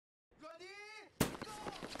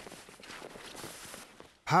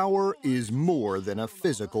Power is more than a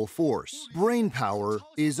physical force. Brain power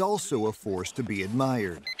is also a force to be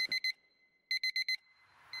admired.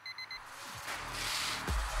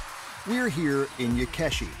 We're here in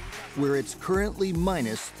Yakeshi, where it's currently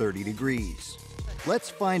minus 30 degrees. Let's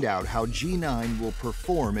find out how G9 will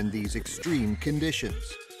perform in these extreme conditions.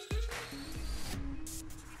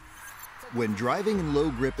 When driving in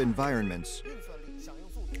low-grip environments,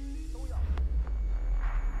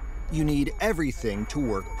 you need everything to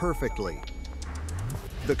work perfectly.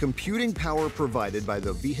 The computing power provided by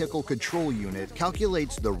the vehicle control unit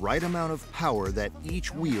calculates the right amount of power that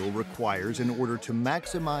each wheel requires in order to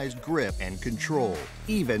maximize grip and control,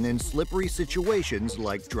 even in slippery situations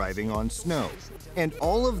like driving on snow. And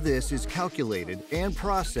all of this is calculated and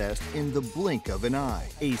processed in the blink of an eye.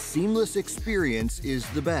 A seamless experience is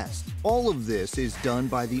the best. All of this is done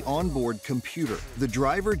by the onboard computer. The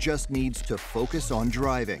driver just needs to focus on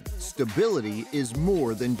driving. Stability is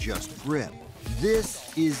more than just grip.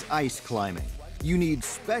 This is ice climbing. You need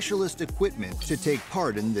specialist equipment to take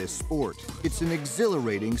part in this sport. It's an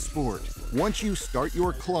exhilarating sport. Once you start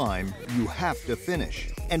your climb, you have to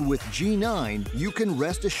finish. And with G9, you can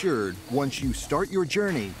rest assured once you start your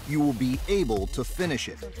journey, you will be able to finish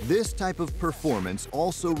it. This type of performance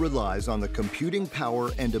also relies on the computing power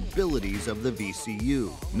and abilities of the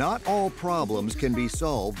VCU. Not all problems can be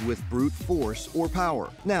solved with brute force or power.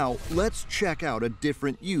 Now, let's check out a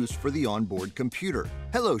different use for the onboard computer.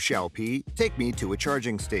 Hello, Xiaopi. Take me to a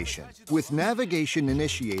charging station. With navigation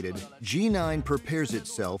initiated, G9 prepares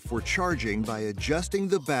itself for charging by adjusting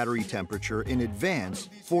the battery temperature in advance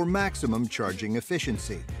for maximum charging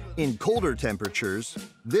efficiency. In colder temperatures,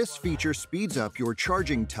 this feature speeds up your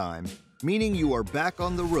charging time, meaning you are back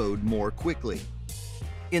on the road more quickly.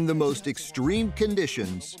 In the most extreme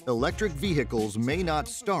conditions, electric vehicles may not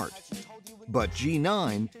start, but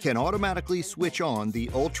G9 can automatically switch on the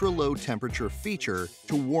ultra-low temperature feature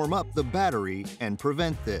to warm up the battery and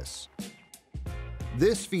prevent this.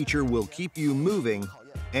 This feature will keep you moving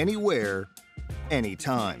anywhere,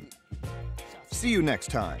 anytime. See you next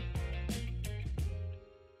time.